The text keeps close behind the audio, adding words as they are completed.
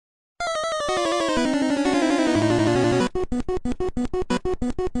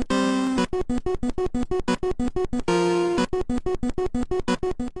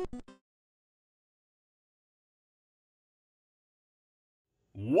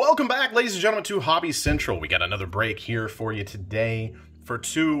Welcome back, ladies and gentlemen, to Hobby Central. We got another break here for you today for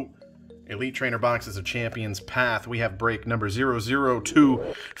 2 Elite Trainer boxes of Champions Path. We have break number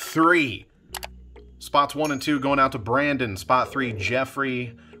 0023. Spots 1 and 2 going out to Brandon. Spot 3,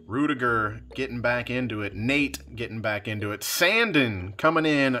 Jeffrey. Rudiger getting back into it. Nate getting back into it. Sandon coming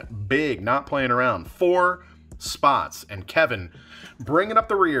in big, not playing around. 4 spots. And Kevin bringing up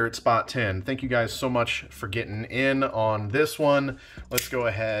the rear at spot 10. Thank you guys so much for getting in on this one. Let's go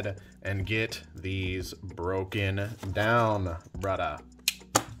ahead and get these broken down, brother.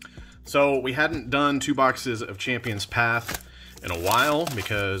 So we hadn't done 2 boxes of Champions Path in a while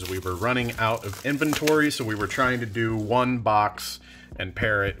because we were running out of inventory. So we were trying to do 1 box and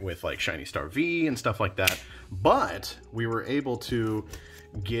pair it with like Shiny Star V and stuff like that. But we were able to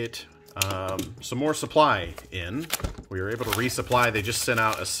get some more supply in. We were able to resupply. They just sent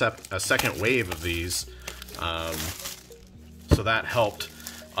out a second wave of these, so that helped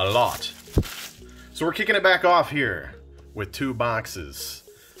a lot. So we're kicking it back off here with 2 boxes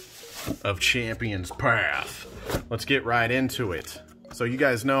of Champions Path. Let's get right into it. So you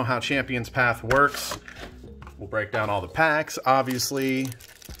guys know how Champions Path works. We'll break down all the packs, obviously,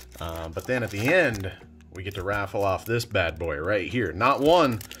 but then at the end we get to raffle off this bad boy right here. Not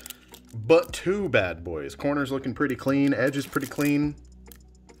 1, but 2 bad boys. Corner's looking pretty clean. Edge is pretty clean.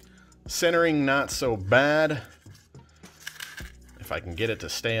 Centering not so bad. If I can get it to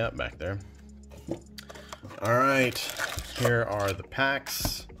stay up back there. All right, here are the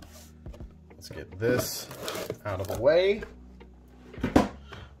packs. Let's get this out of the way.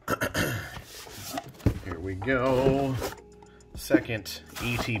 Here we go. Second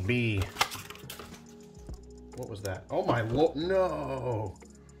ETB. What was that? Oh my lord, no!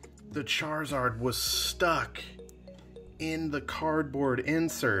 The Charizard was stuck in the cardboard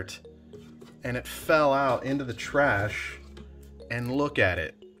insert and it fell out into the trash, and look at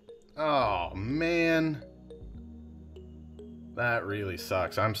it. Oh man, that really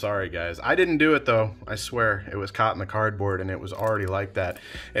sucks. I'm sorry guys. I didn't do it though. I swear it was caught in the cardboard and it was already like that.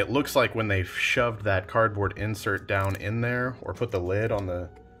 It looks like when they shoved that cardboard insert down in there or put the lid on the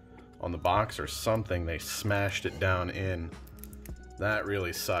box or something, they smashed it down in. That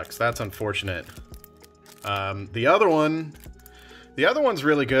really sucks. That's unfortunate. The other one's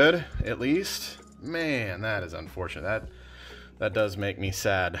really good, at least. Man, that is unfortunate. That does make me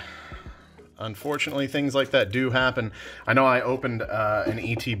sad. Unfortunately, things like that do happen. I know I opened an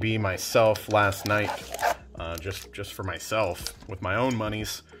ETB myself last night, just for myself, with my own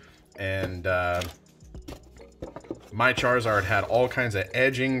monies, and my Charizard had all kinds of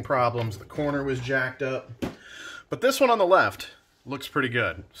edging problems. The corner was jacked up. But this one on the left looks pretty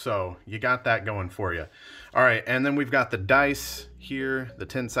good, so you got that going for you. All right, and then we've got the dice here, the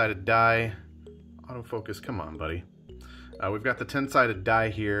 10-sided die. Autofocus, come on, buddy. We've got the 10-sided die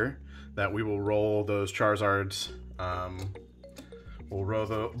here that we will roll those Charizards. We'll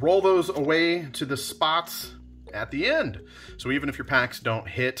roll those away to the spots at the end. So even if your packs don't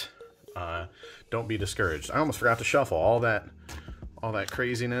hit, don't be discouraged. I almost forgot to shuffle all that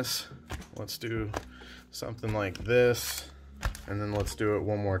craziness. Let's do something like this. And then let's do it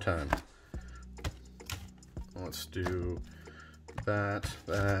one more time. Let's do that,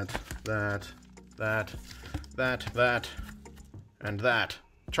 and that.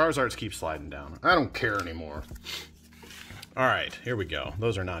 Charizards keep sliding down. I don't care anymore. All right, here we go.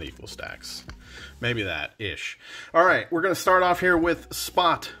 Those are not equal stacks. Maybe that-ish. All right, we're going to start off here with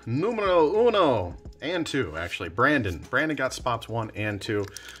spot numero 1 and 2, actually. Brandon got spots 1 and 2.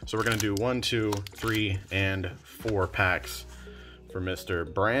 So we're going to do 1, 2, 3, and 4 packs for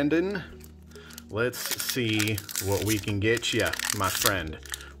Mr. Brandon. Let's see what we can get you, my friend.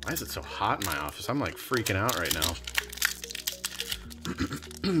 Why is it so hot in my office? I'm like freaking out right now.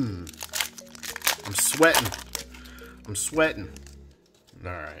 I'm sweating.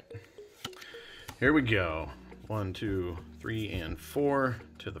 All right. Here we go. 1, 2, 3, and 4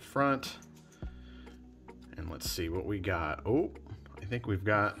 to the front. And let's see what we got. Oh, I think we've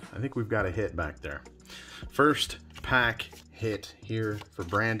got a hit back there. First pack hit here for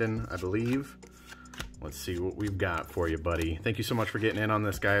Brandon, I believe. Let's see what we've got for you, buddy. Thank you so much for getting in on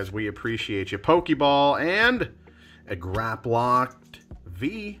this, guys. We appreciate you. Pokeball and a Graplocked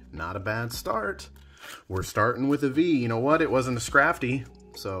V. Not a bad start. We're starting with a V. You know what? It wasn't a Scrafty,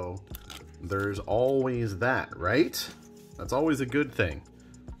 so there's always that, right? That's always a good thing.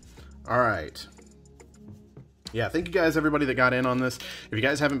 All right. yeah, thank you guys, everybody that got in on this. If you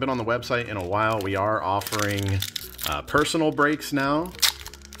guys haven't been on the website in a while, we are offering personal breaks now.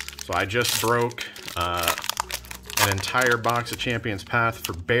 So I just broke an entire box of Champions Path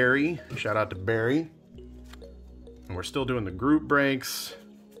for Barry. Shout out to Barry. And we're still doing the group breaks.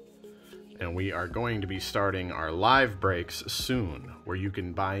 And we are going to be starting our live breaks soon, where you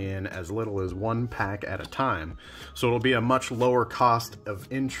can buy in as little as 1 pack at a time. So it'll be a much lower cost of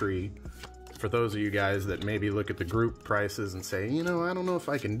entry for those of you guys that maybe look at the group prices and say, you know, I don't know if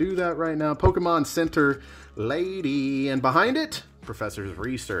I can do that right now. Pokemon Center Lady, and behind it, Professor's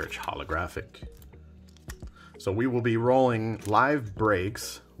Research Holographic. So we will be rolling live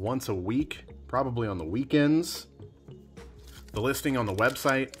breaks once a week, probably on the weekends. The listing on the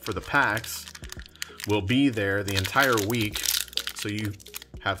website for the packs will be there the entire week, so you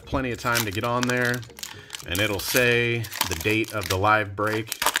have plenty of time to get on there, and it'll say the date of the live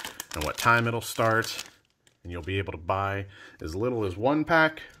break and what time it'll start, and you'll be able to buy as little as 1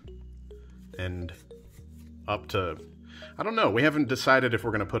 pack and up to, I don't know, we haven't decided if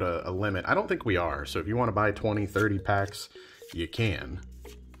we're going to put a limit. I don't think we are, so if you want to buy 20, 30 packs, you can.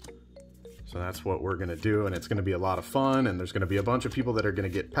 So that's what we're going to do, and it's going to be a lot of fun, and there's going to be a bunch of people that are going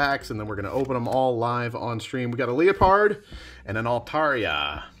to get packs, and then we're going to open them all live on stream. We got a Leopard and an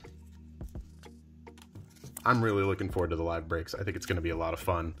Altaria. I'm really looking forward to the live breaks. I think it's going to be a lot of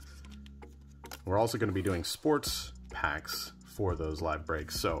fun. We're also going to be doing sports packs for those live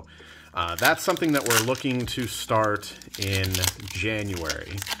breaks. So that's something that we're looking to start in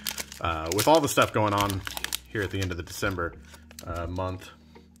January. With all the stuff going on here at the end of the December month.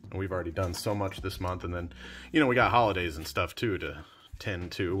 And we've already done so much this month, and then, you know, we got holidays and stuff too to tend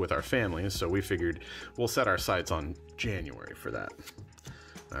to with our families, so we figured we'll set our sights on January for that.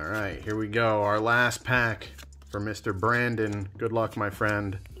 All right, here we go. Our last pack for Mr. Brandon. Good luck, my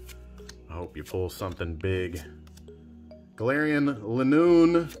friend. I hope you pull something big. Galarian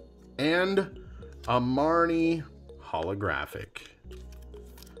Lanoon and a Marnie holographic.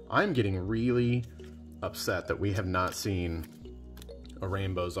 I'm getting really upset that we have not seen a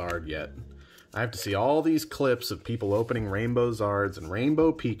Rainbow Zard yet. I have to see all these clips of people opening Rainbow Zards and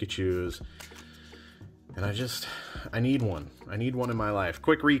Rainbow Pikachus, and I need one. I need one in my life.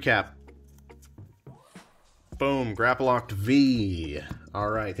 Quick recap. Boom, Grapplocked V. All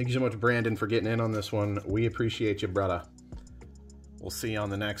right, thank you so much, Brandon, for getting in on this one. We appreciate you, brother. We'll see you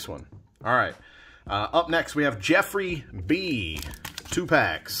on the next one. All right, up next we have Jeffrey B. 2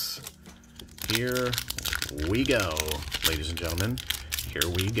 packs. Here we go, ladies and gentlemen. Here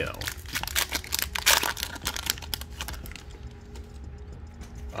we go.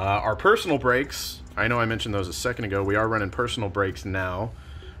 Our personal breaks, I know I mentioned those a second ago. We are running personal breaks now.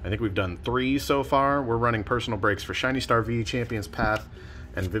 I think we've done 3 so far. We're running personal breaks for Shiny Star V, Champions Path,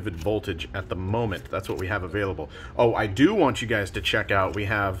 and Vivid Voltage at the moment. That's what we have available. Oh, I do want you guys to check out, we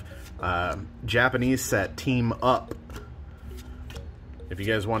have Japanese set Team Up. If you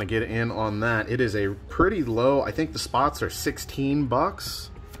guys want to get in on that, it is a pretty low, I think the spots are 16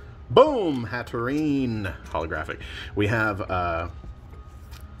 bucks. Boom! Hatterene holographic. We have,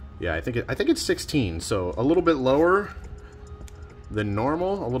 yeah, I think it's 16, so a little bit lower than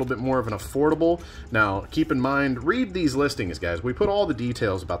normal, a little bit more of an affordable. Now, keep in mind, read these listings, guys. We put all the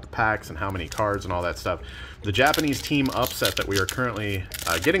details about the packs and how many cards and all that stuff. The Japanese Team Up set that we are currently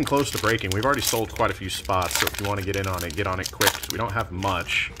getting close to breaking. We've already sold quite a few spots, so if you want to get in on it, get on it quick, because we don't have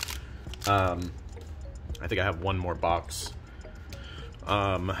much. I think I have 1 more box.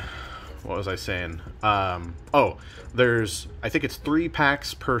 What was I saying? Oh, I think it's 3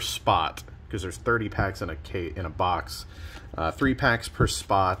 packs per spot, because there's 30 packs in a box. 3 packs per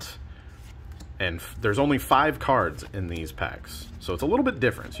spot, and there's only 5 cards in these packs, so it's a little bit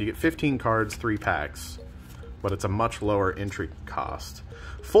different. So you get 15 cards, 3 packs, but it's a much lower entry cost.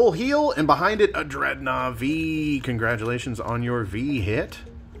 Full heal, and behind it, a Dreadnought V. Congratulations on your V hit.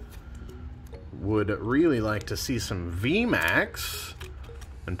 Would really like to see some VMAX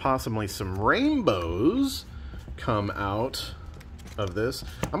and possibly some rainbows come out of this.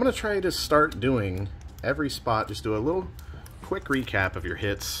 I'm going to try to start doing every spot, just do a little quick recap of your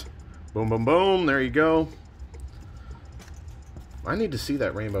hits. Boom, boom, boom. There you go. I need to see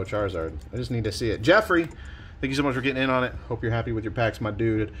that Rainbow Charizard. I just need to see it. Jeffrey, thank you so much for getting in on it. Hope you're happy with your packs, my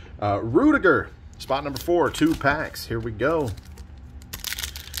dude. Rudiger, spot number 4, 2 packs. Here we go.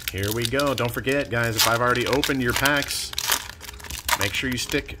 Here we go. Don't forget, guys, if I've already opened your packs, make sure you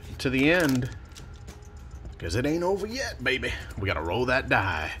stick to the end, because it ain't over yet, baby. We got to roll that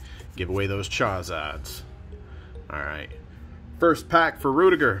die. Give away those Charizards. All right. First pack for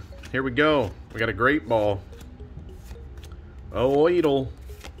Rudiger. Here we go. We got a Great Ball. Oidle.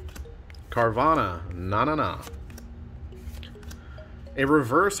 Carvana. Na. a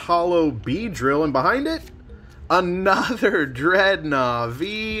reverse hollow Beedrill, and behind it, another Dreadnought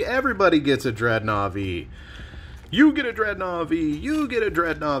V. Everybody gets a Dreadnought V. You get a Dreadnought V. You get a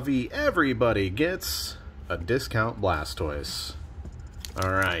Dreadnought V. Everybody gets a discount Blastoise.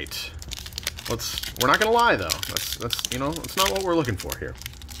 All right. We're not gonna lie though. That's you know, that's not what we're looking for here.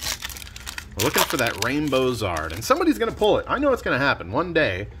 We're looking for that Rainbow Zard, and somebody's gonna pull it. I know it's gonna happen one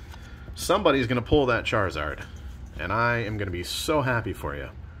day. Somebody's gonna pull that Charizard, and I am gonna be so happy for you.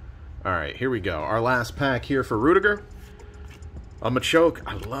 All right, here we go. Our last pack here for Rudiger. A Machoke.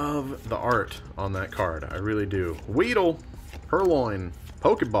 I love the art on that card. I really do. Weedle, Purloin,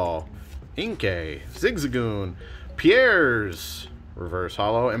 Pokeball, Inkay, Zigzagoon, Pierre's reverse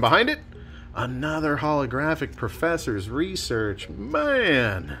hollow, and behind it, another holographic Professor's Research.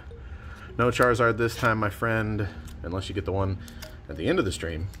 Man, no Charizard this time, my friend, unless you get the one at the end of the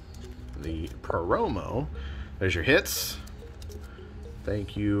stream. The promo. There's your hits.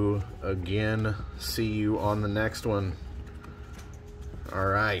 Thank you again. See you on the next one. All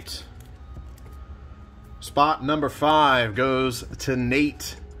right. Spot number 5 goes to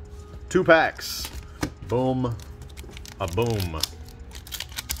Nate. 2 packs. Boom. A boom.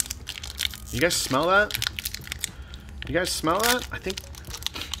 You guys smell that? You guys smell that? I think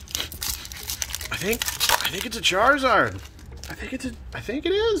it's a Charizard. I think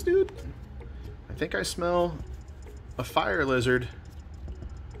it is, dude. I think I smell a fire lizard.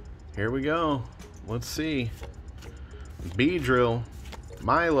 Here we go. Let's see. Beedrill.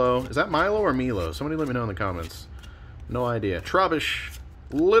 Milo. Is that Milo or Milo? Somebody let me know in the comments. No idea. Trubbish.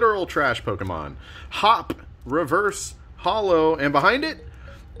 Literal trash Pokemon. Hop. Reverse. Hollow. And behind it,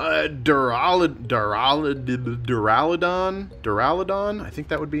 Duraludon. I think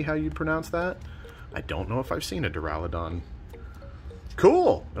that would be how you'd pronounce that. I don't know if I've seen a Duraludon.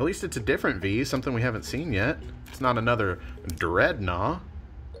 Cool. At least it's a different V. Something we haven't seen yet. It's not another Dreadnought.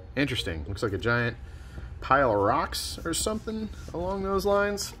 Interesting. Looks like a giant pile of rocks or something along those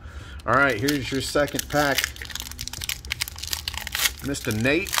lines. All right, here's your second pack. Mr.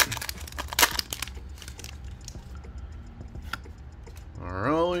 Nate. All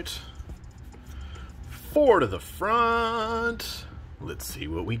right. 4 to the front. Let's see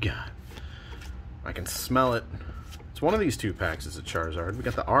what we got. I can smell it. It's one of these 2 packs is a Charizard. We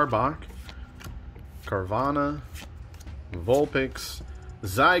got the Arbok, Carvanha, Vulpix,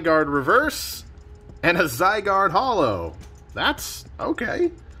 Zygarde Reverse, and a Zygarde Hollow. That's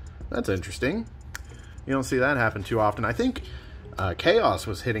okay. That's interesting. You don't see that happen too often. I think Chaos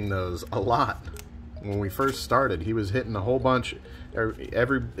was hitting those a lot when we first started. He was hitting a whole bunch.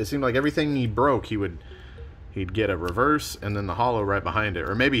 It seemed like everything he broke, he'd get a reverse and then the hollow right behind it.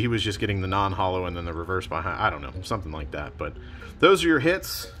 Or maybe he was just getting the non-hollow and then the reverse behind. I don't know, something like that. But those are your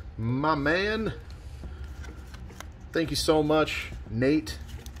hits, my man. Thank you so much, Nate.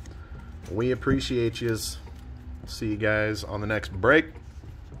 We appreciate yous. See you guys on the next break.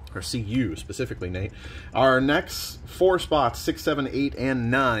 Or see you specifically, Nate. Our next 4 spots, 6, 7, 8, and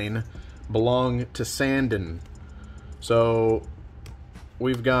 9, belong to Sandin. So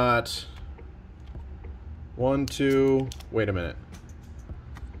we've got 1, 2, wait a minute.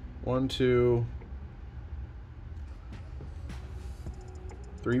 1, 2,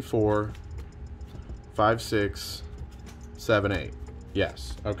 3, 4, 5, 6, 7, 8.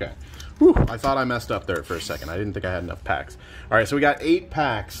 Yes, okay. Whew, I thought I messed up there for a second. I didn't think I had enough packs. All right, so we got 8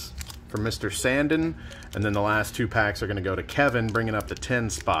 packs for Mr. Sandin, and then the last 2 packs are going to go to Kevin, bringing up the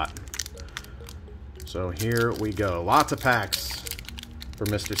 10 spot. So here we go. Lots of packs for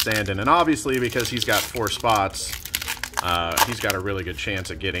Mr. Sandin, and obviously because he's got 4 spots, he's got a really good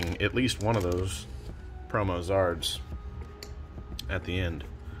chance at getting at least one of those promo Zards at the end.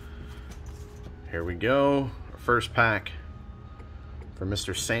 Here we go. Our first pack for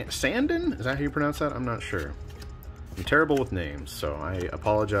Mr. Sandin? Is that how you pronounce that? I'm not sure. I'm terrible with names, so I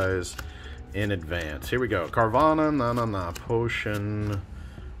apologize in advance. Here we go. Carvanha, Potion,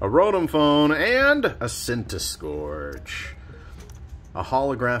 a Rotom Phone, and a Centiskorch. A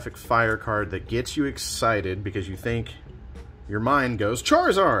holographic fire card that gets you excited because you think your mind goes,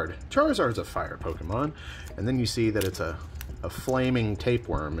 Charizard! Charizard's a fire Pokemon. And then you see that it's a flaming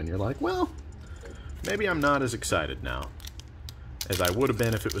tapeworm, and you're like, well, maybe I'm not as excited now as I would have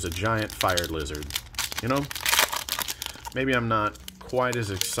been if it was a giant fire lizard. You know? Maybe I'm not quite as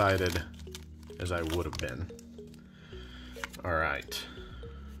excited as I would have been. Alright.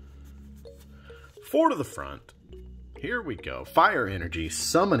 4 to the front. Here we go. Fire Energy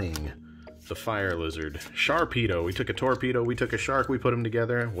summoning the fire lizard. Sharpedo. We took a Torpedo, we took a Shark, we put them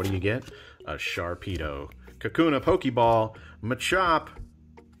together. What do you get? A Sharpedo. Kakuna, Pokeball, Machop,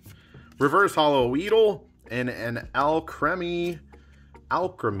 Reverse Hollow Weedle, and an Alcremie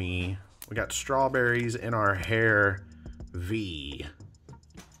Alchemy. We got Strawberries in Our Hair V.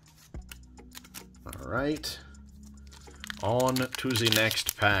 All right. On to the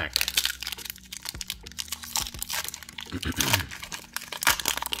next pack.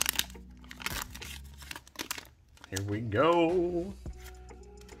 Here we go.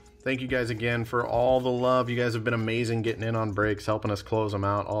 Thank you guys again for all the love. You guys have been amazing getting in on breaks, helping us close them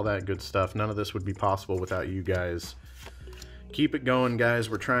out, all that good stuff. None of this would be possible without you guys. Keep it going, guys.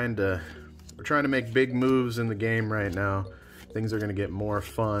 We're trying to make big moves in the game right now. Things are going to get more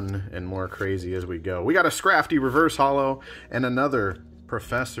fun and more crazy as we go. We got a Scrafty Reverse Holo and another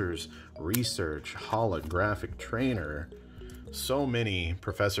Professor's Research Holographic Trainer. So many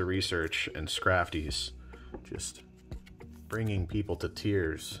Professor Research and Scrafties. Just bringing people to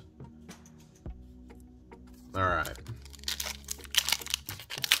tears. All right.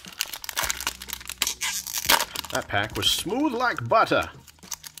 That pack was smooth like butter.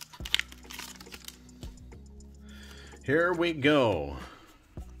 Here we go.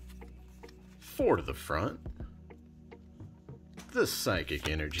 4 to the front. The Psychic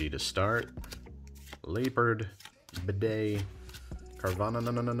Energy to start. Leopard, Bidet, Carvana,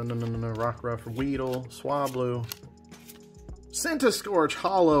 Rockruff, Weedle, Swablu. Centiscorch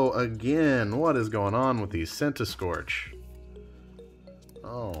Holo again. What is going on with these Centiscorch?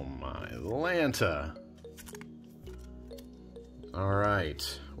 Oh my Lanta.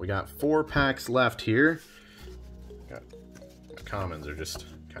 Alright. We got 4 packs left here. The commons are just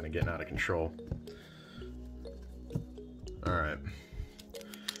kind of getting out of control. Alright.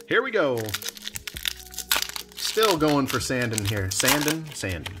 Here we go. Still going for Sandin here.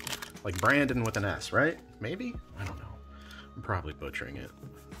 Sandin? Like Brandon with an S, right? Maybe? I don't know. I'm probably butchering it.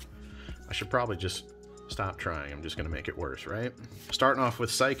 I should probably just stop trying. I'm just going to make it worse, right? Starting off with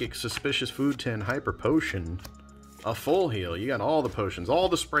Psychic, Suspicious Food Tin, Hyper Potion, a Full Heal. You got all the potions, all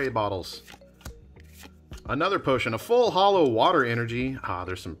the spray bottles. Another potion, a full Holo Water Energy. Ah,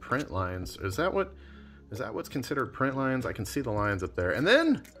 there's some print lines. Is that what's considered print lines? I can see the lines up there. And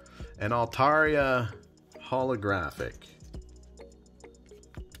then an Altaria Holographic.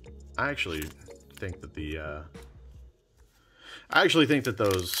 I actually think that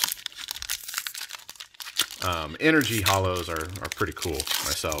those energy holos are pretty cool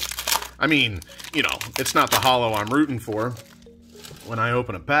myself. I mean, you know, it's not the holo I'm rooting for when I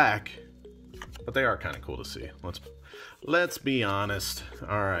open a pack, but they are kind of cool to see. Let's be honest.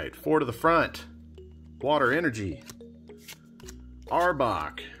 All right, 4 to the front. Water Energy.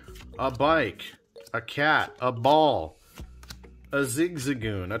 Arbok. A Bike. A Cat. A Ball. A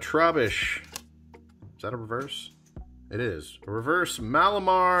Zigzagoon. A Trubbish. Is that a reverse? It is. A reverse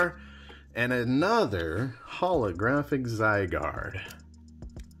Malamar. And another holographic Zygarde.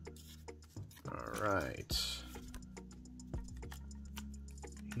 Alright.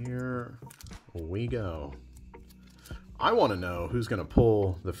 Here we go. I want to know who's going to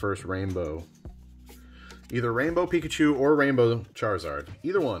pull the first rainbow. Either Rainbow Pikachu or Rainbow Charizard.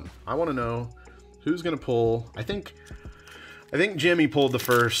 Either one. I want to know who's going to pull. I think Jimmy pulled the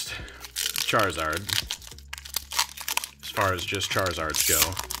first Charizard. As far as just Charizards go.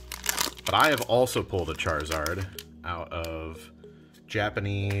 But I have also pulled a Charizard out of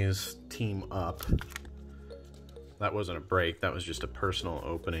Japanese Team Up. That wasn't a break. That was just a personal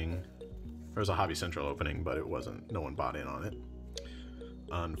opening. There was a Hobby Central opening, but it wasn't. No one bought in on it.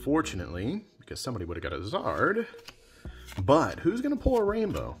 Unfortunately, because somebody would have got a Zard. But who's going to pull a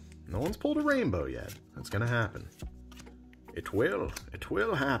rainbow? No one's pulled a rainbow yet. That's going to happen. It will. It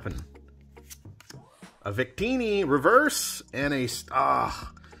will happen. A Victini reverse and a...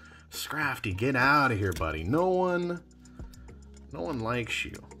 Scrafty, get out of here, buddy. No one likes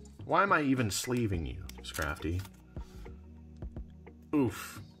you. Why am I even sleeving you, Scrafty?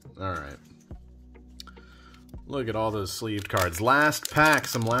 Oof. Alright. Look at all those sleeved cards. Last pack.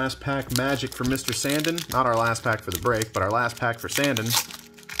 Some last pack magic for Mr. Sandin. Not our last pack for the break, but our last pack for Sandin.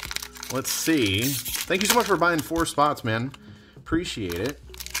 Let's see. Thank you so much for buying 4 spots, man. Appreciate it.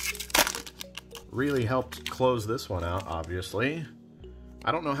 Really helped close this one out, obviously.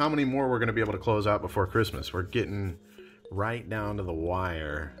 I don't know how many more we're going to be able to close out before Christmas. We're getting right down to the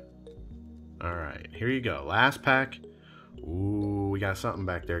wire. Alright, here you go. Last pack. Ooh, we got something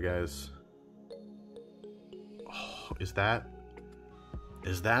back there, guys. Oh, is that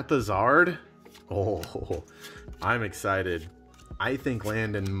the Zard? Oh, I'm excited. I think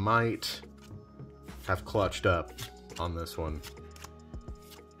Landon might have clutched up on this one.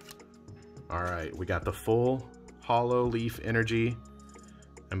 Alright, we got the full Holo Leaf Energy.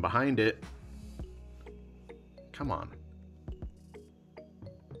 And behind it, come on.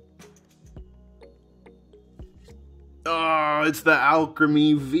 Oh, Oh, it's the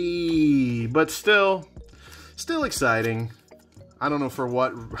Alchemy V. But still exciting. I don't know for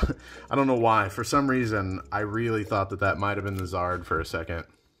what. I don't know why. For some reason, I really thought that might have been the Zard for a second.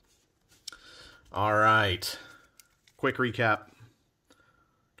 All right. Quick recap.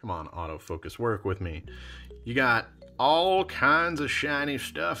 Come on, autofocus, work with me. You got all kinds of shiny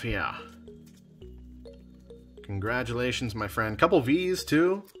stuff here. Congratulations, my friend. Couple V's,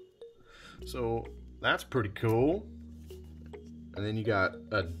 too. So, that's pretty cool. And then you got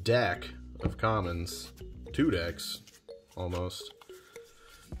a deck of commons. 2 decks, almost.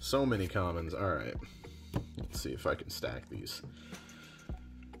 So many commons. All right. Let's see if I can stack these.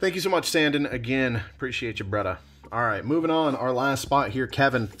 Thank you so much, Sandin. Again, appreciate you, brother. All right, moving on. Our last spot here,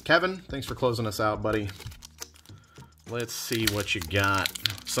 Kevin. Kevin, thanks for closing us out, buddy. Let's see what you got.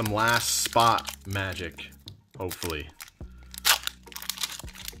 Some last spot magic, hopefully.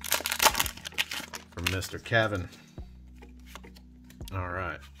 From Mr. Kevin. All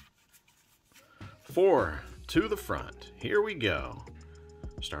right. 4 to the front. Here we go.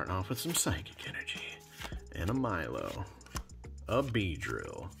 Starting off with some Psychic Energy. And a Milo. A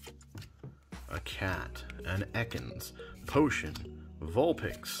Beedrill. A Cat. An Ekans. Potion.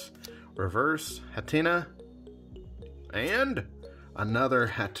 Vulpix. Reverse Hatenna. And another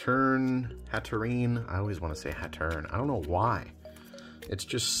Hatterene. I always want to say Hattern. I don't know why. It's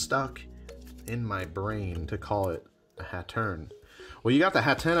just stuck in my brain to call it a Hattern. Well, you got the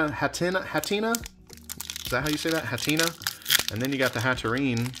Hatenna? Is that how you say that? Hatenna? And then you got the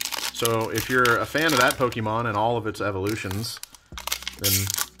Hatterene. So if you're a fan of that Pokemon and all of its evolutions, then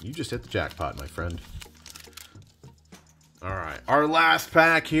you just hit the jackpot, my friend. Alright, our last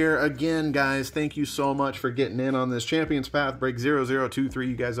pack here. Again, guys, thank you so much for getting in on this Champions Path Break 0023.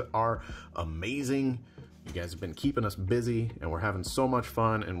 You guys are amazing. You guys have been keeping us busy, and we're having so much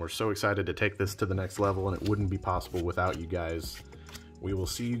fun, and we're so excited to take this to the next level, and it wouldn't be possible without you guys. We will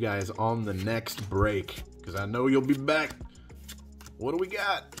see you guys on the next break, because I know you'll be back. What do we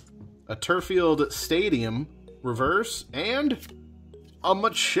got? A Turffield Stadium reverse, and a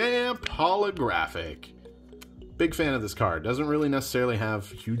Machamp holographic. Big fan of this card. Doesn't really necessarily have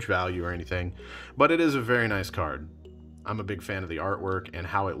huge value or anything, but it is a very nice card. I'm a big fan of the artwork and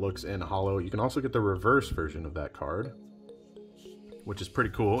how it looks in holo. You can also get the reverse version of that card, which is pretty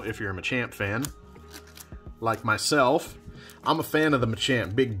cool if you're a Machamp fan. Like myself, I'm a fan of the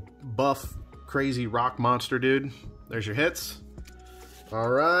Machamp. Big, buff, crazy rock monster dude. There's your hits. All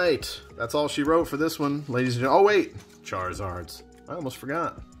right. That's all she wrote for this one, ladies and gentlemen. Oh, wait. Charizards. I almost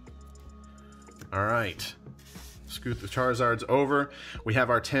forgot. All right. Scoot the Charizards over. We have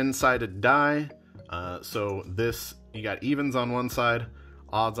our 10-sided die. So this, you got evens on one side,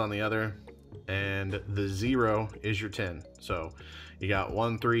 odds on the other, and the 0 is your 10. So you got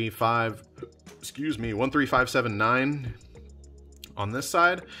 1, 3, 5, 1, 3, 5, 7, 9 on this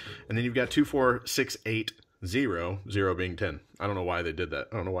side, and then you've got 2, 4, 6, 8, 0, 0 being 10. I don't know why they did that.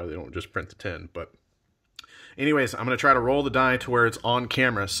 I don't know why they don't just print the 10, but anyways, I'm going to try to roll the die to where it's on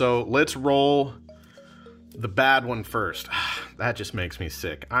camera. So let's roll the bad one first. That just makes me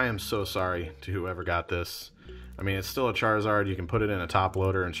sick. I am so sorry to whoever got this. I mean, it's still a Charizard. You can put it in a top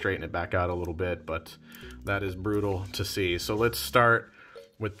loader and straighten it back out a little bit, but that is brutal to see. So let's start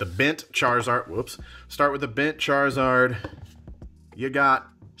with the bent Charizard. Whoops. Start with the bent Charizard. You got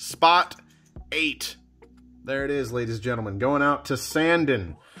Spot 8. There it is, ladies and gentlemen. Going out to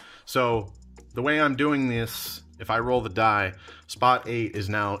Sandin. So the way I'm doing this, if I roll the die, Spot 8 is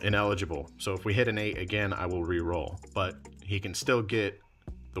now ineligible. So if we hit an 8 again, I will re-roll. But he can still get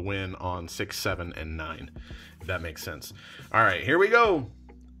the win on 6, 7, and 9. If that makes sense. All right, here we go.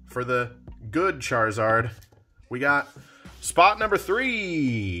 For the good Charizard, we got spot number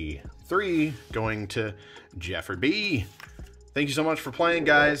 3. 3 going to Jeffrey B. Thank you so much for playing,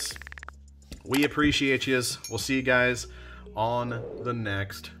 guys. We appreciate you. We'll see you guys on the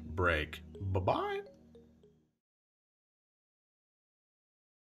next break. Bye-bye.